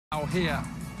Now here,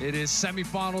 it is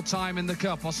semi-final time in the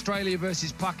Cup. Australia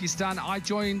versus Pakistan. I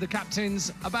joined the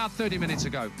captains about 30 minutes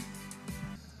ago.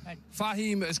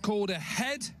 Fahim has called a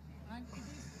head.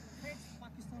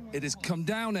 It has come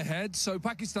down ahead, so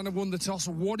Pakistan have won the toss.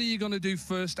 What are you going to do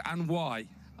first and why?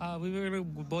 We will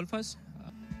bowl first.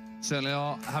 Certainly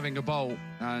are having a bowl,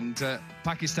 and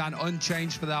Pakistan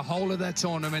unchanged for the whole of their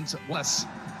tournament. Yes.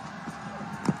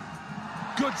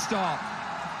 Good start.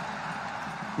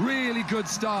 Really good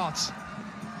start.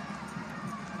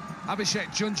 Abhishek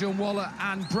Junjunwala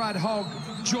and Brad Hogg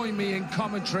join me in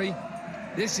commentary.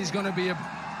 This is going to be a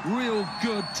real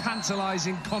good,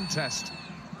 tantalising contest.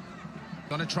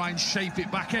 Going to try and shape it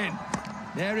back in.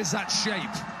 There is that shape.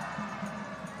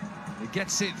 It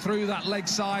gets it through that leg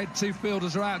side. Two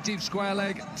fielders are out. Deep square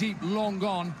leg, deep long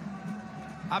on.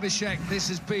 Abhishek, this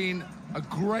has been a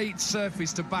great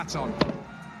surface to bat on.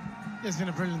 It's been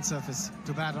a brilliant surface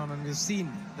to bat on, and we've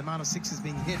seen the amount of sixes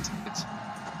being hit.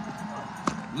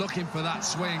 Looking for that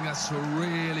swing. That's a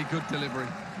really good delivery.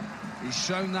 He's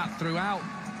shown that throughout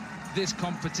this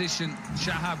competition.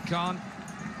 Shahab Khan,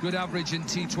 good average in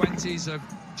T20s of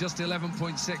just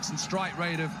 11.6 and strike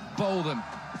rate of bowl them.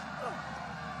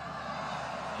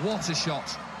 What a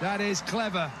shot. That is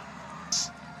clever.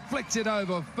 Flicked it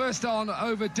over. First on,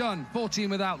 overdone.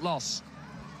 14 without loss.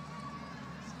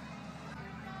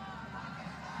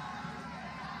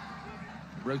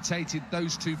 Rotated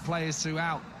those two players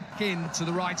throughout. In to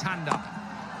the right-hander.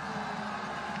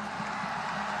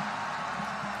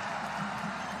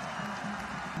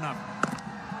 No.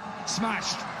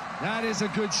 Smashed. That is a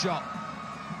good shot.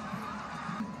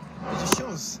 It just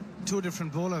shows two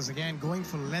different bowlers, again, going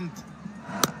for length.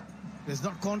 He's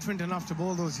not confident enough to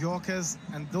bowl those Yorkers,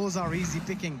 and those are easy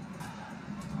picking.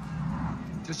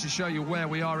 Just to show you where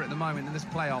we are at the moment in this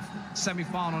playoff.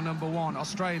 Semi-final number one,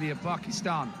 Australia,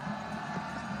 Pakistan.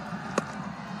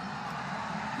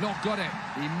 Not got it.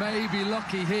 He may be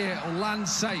lucky here or land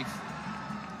safe.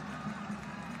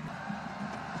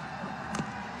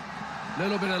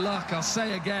 Little bit of luck, I'll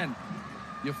say again.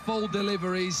 Your full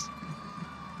deliveries.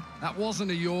 That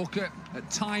wasn't a Yorker. At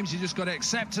times you just got to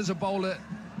accept as a bowler,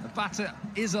 the batter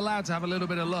is allowed to have a little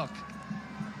bit of luck.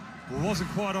 Well, wasn't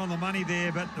quite on the money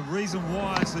there, but the reason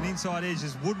why it's an inside edge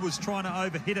is Wood was trying to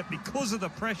overhit it because of the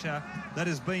pressure that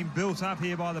has been built up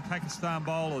here by the Pakistan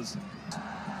bowlers.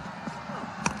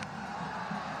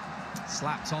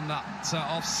 Slapped on that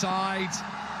offside.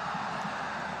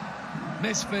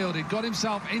 Misfielded, got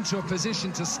himself into a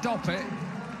position to stop it.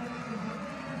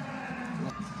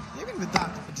 Even with that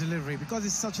delivery, because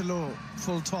it's such a low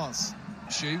full toss.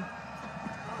 Shoe.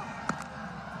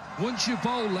 Once you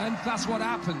bowl length, that's what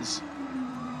happens.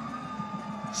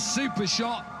 Super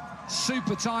shot,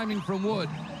 super timing from Wood.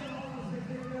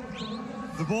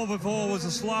 The ball before was a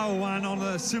slower one on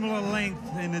a similar length,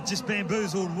 and it just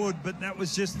bamboozled Wood, but that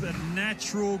was just a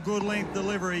natural good length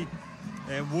delivery,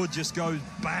 and Wood just goes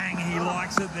bang. He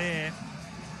likes it there.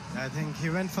 I think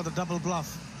he went for the double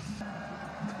bluff.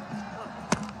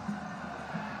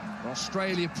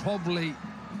 Australia probably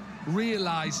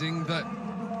realising that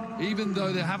even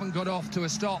though they haven't got off to a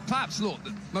start, perhaps, look,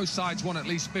 most sides won at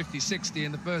least 50-60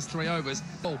 in the first 3 overs.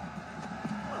 Oh.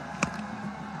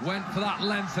 Went for that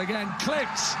length again,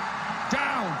 clips,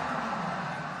 down.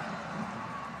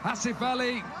 Asif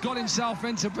Ali got himself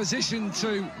into position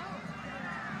to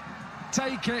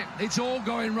take it. It's all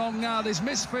going wrong now. There's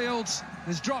misfields,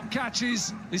 there's drop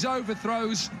catches, there's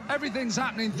overthrows. Everything's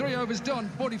happening. 3 overs done,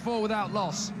 44 without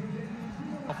loss.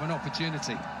 Off an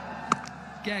opportunity.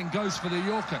 Again, goes for the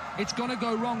Yorker. It's going to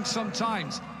go wrong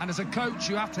sometimes, and as a coach,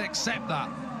 you have to accept that.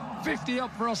 50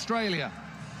 up for Australia.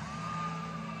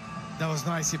 That was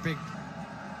nice, he picked.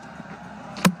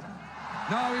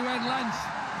 No, he went length.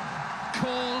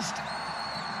 Caused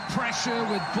pressure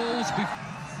with balls.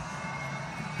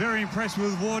 Very impressed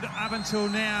with Wood up until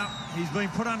now. He's been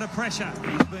put under pressure.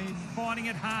 He's been finding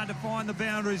it hard to find the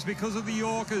boundaries because of the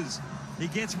Yorkers. He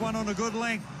gets one on a good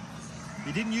length.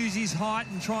 He didn't use his height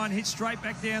and try and hit straight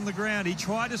back down the ground. He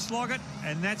tried to slog it,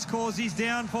 and that's caused his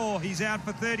downfall. He's out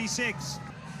for 36.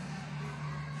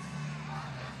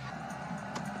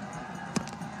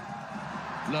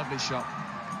 Lovely shot.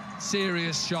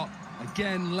 Serious shot.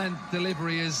 Again, length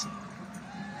delivery is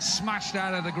smashed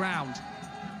out of the ground.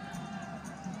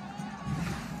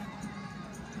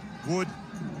 Wood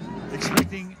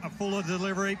expecting a fuller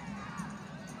delivery.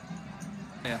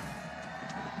 Yeah.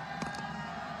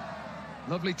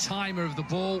 Lovely timer of the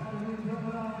ball.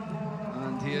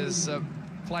 And he has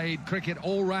played cricket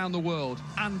all around the world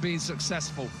and been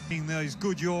successful. Those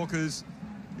good Yorkers,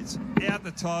 it's out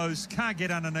the toes, can't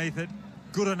get underneath it.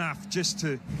 Good enough just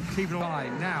to keep it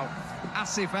on. Now,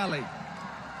 Asif Ali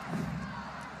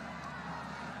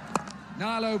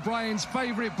Niall O'Brien's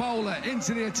favourite bowler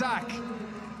into the attack.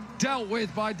 Dealt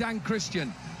with by Dan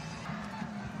Christian.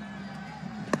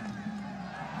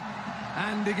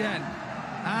 And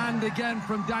again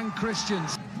from Dan Christian.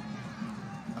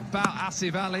 About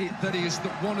Asif Ali, that he is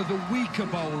one of the weaker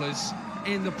bowlers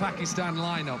in the Pakistan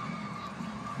lineup.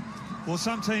 Well,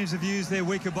 some teams have used their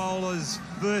weaker bowlers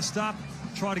first up,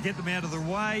 try to get them out of the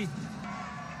way.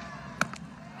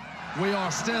 We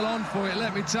are still on for it,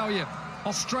 let me tell you.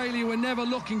 Australia were never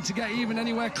looking to get even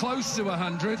anywhere close to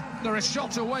 100. They're a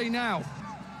shot away now.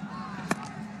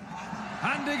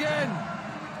 And again,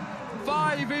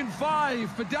 5 in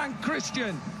 5 for Dan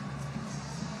Christian.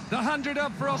 The 100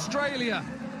 up for Australia.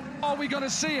 Are we going to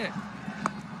see it?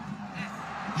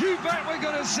 You bet we're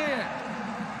going to see it.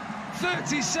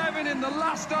 37 in the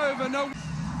last over. No.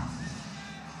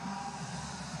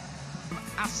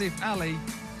 Asif Ali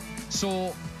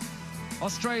saw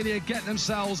Australia get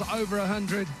themselves over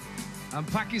 100, and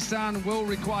Pakistan will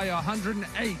require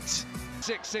 108.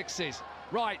 6 sixes.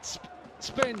 Right,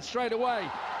 spin straight away.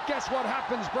 Guess what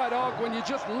happens, Brad Hogg, when you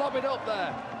just lob it up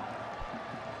there?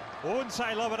 I wouldn't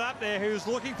say lob it up there. He was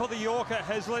looking for the Yorker,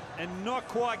 Hazlitt, and not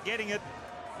quite getting it,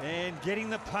 and getting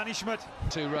the punishment.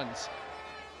 2 runs.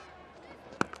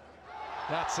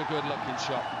 That's a good-looking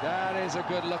shot. That is a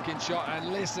good-looking shot,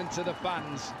 and listen to the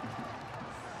fans.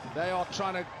 They are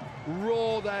trying to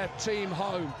roar their team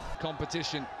home.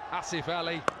 Competition. Asif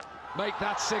Ali, make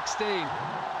that 16.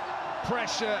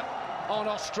 Pressure on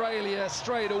Australia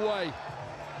straight away.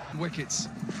 Wickets.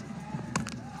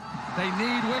 They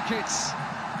need wickets.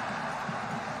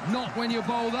 Not when you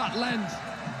bowl that length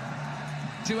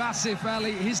to Asif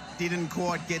Ali. Didn't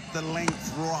quite get the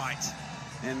length right,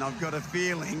 and I've got a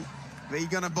feeling he's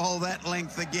going to bowl that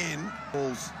length again.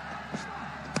 Balls.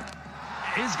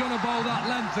 He's going to bowl that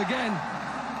length again.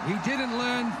 He didn't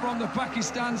learn from the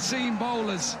Pakistan seam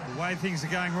bowlers. The way things are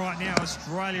going right now,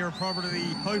 Australia are probably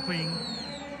hoping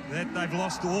that they've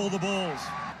lost all the balls.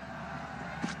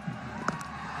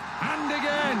 And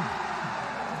again,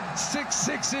 6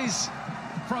 sixes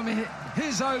from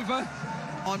his over.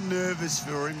 I'm nervous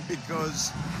for him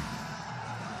because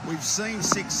we've seen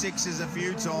 6 sixes a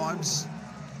few times.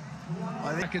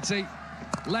 I think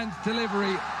length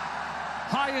delivery.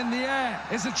 High in the air,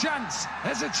 there's a chance,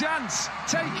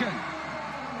 taken.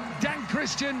 Dan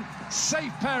Christian,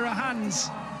 safe pair of hands.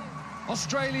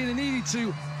 Australia needed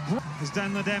to. Has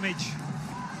done the damage.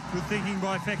 Good thinking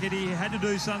by Fekete, he had to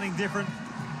do something different.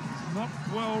 Not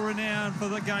well renowned for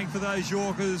going for those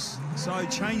Yorkers, so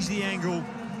change the angle.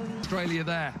 Australia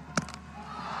there.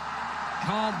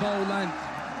 Can't bowl length.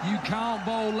 You can't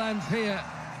bowl length here.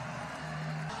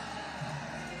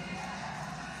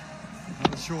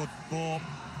 Another short ball,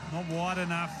 not wide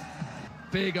enough.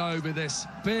 Big over this,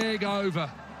 big over.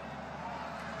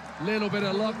 Little bit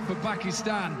of luck for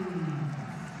Pakistan.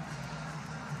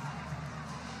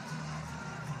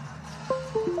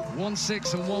 One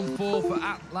 6 and 1 4 for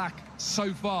Atlak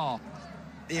so far.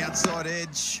 the outside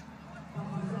edge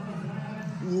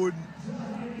Wood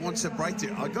wants a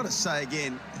breakthrough. I've got to say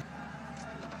again.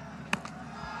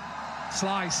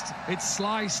 Sliced. It's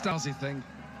sliced, Aussie thing.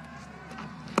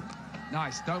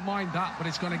 Nice. Don't mind that, but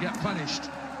it's going to get punished.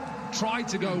 Tried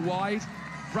to go wide.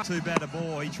 Too bad a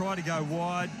ball. He tried to go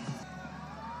wide.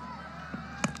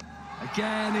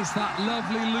 Again, it's that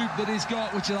lovely loop that he's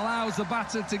got, which allows the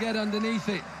batter to get underneath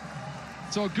it.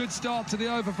 So a good start to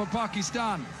the over for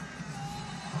Pakistan.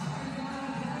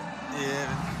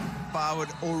 Yeah, Barwood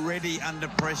already under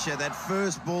pressure. That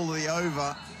first ball of the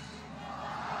over.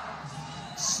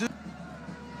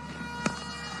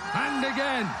 And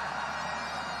again.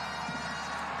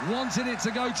 Wanted it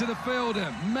to go to the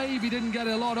fielder. Maybe didn't get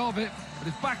a lot of it. But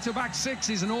it's back-to-back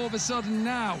sixes, and all of a sudden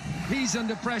now he's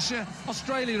under pressure.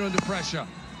 Australia under pressure.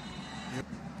 Yep.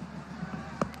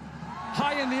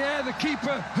 High in the air, the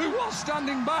keeper, who was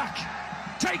standing back,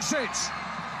 takes it.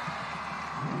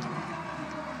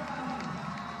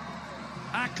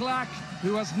 Aklak,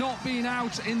 who has not been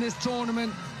out in this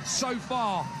tournament so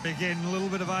far. Again, a little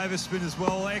bit of overspin as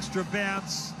well, extra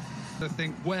bounce. I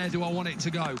think, where do I want it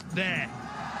to go? There.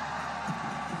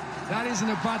 That isn't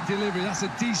a bad delivery, that's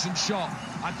a decent shot.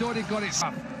 I thought he got it.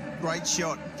 Great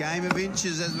shot. Game of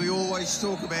inches, as we always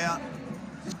talk about.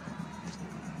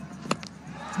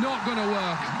 Not going to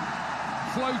work.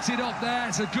 Floated up there,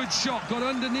 it's a good shot, got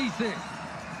underneath it.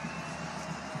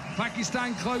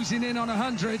 Pakistan closing in on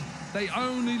 100. They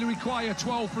only require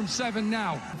 12 from 7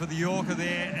 now. For the Yorker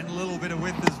there, and a little bit of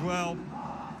width as well.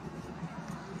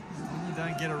 You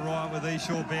don't get it right with these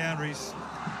short boundaries.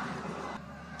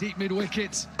 Deep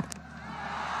mid-wicket.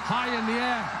 High in the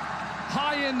air.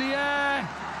 High in the air.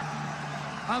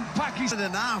 And Pakistan.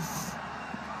 Enough.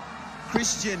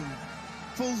 Christian,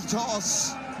 full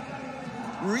toss.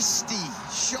 Wristy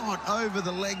shot over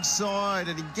the leg side,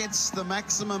 and he gets the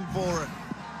maximum for it.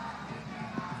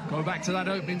 Go back to that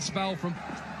opening spell from...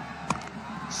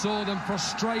 Saw them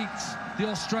frustrate the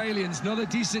Australians. Another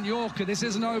decent Yorker. This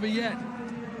isn't over yet.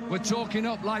 We're talking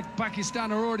up like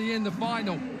Pakistan are already in the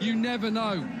final. You never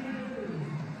know.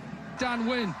 Dan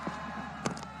win.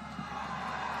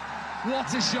 What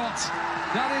a shot.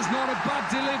 That is not a bad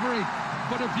delivery,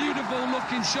 but a beautiful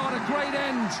looking shot. A great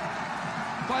end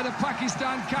by the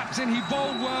Pakistan captain. He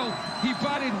bowled well, he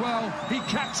batted well, he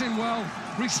captained well.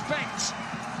 Respect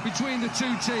between the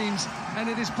two teams, and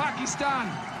it is Pakistan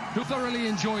who thoroughly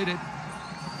enjoyed it.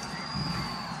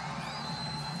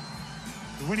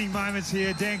 The winning moments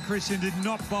here. Dan Christian did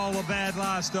not bowl a bad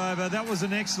last over. That was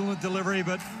an excellent delivery,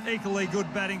 but equally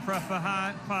good batting for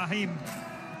Fahim.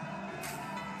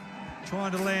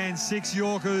 Trying to land 6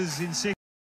 Yorkers in 6.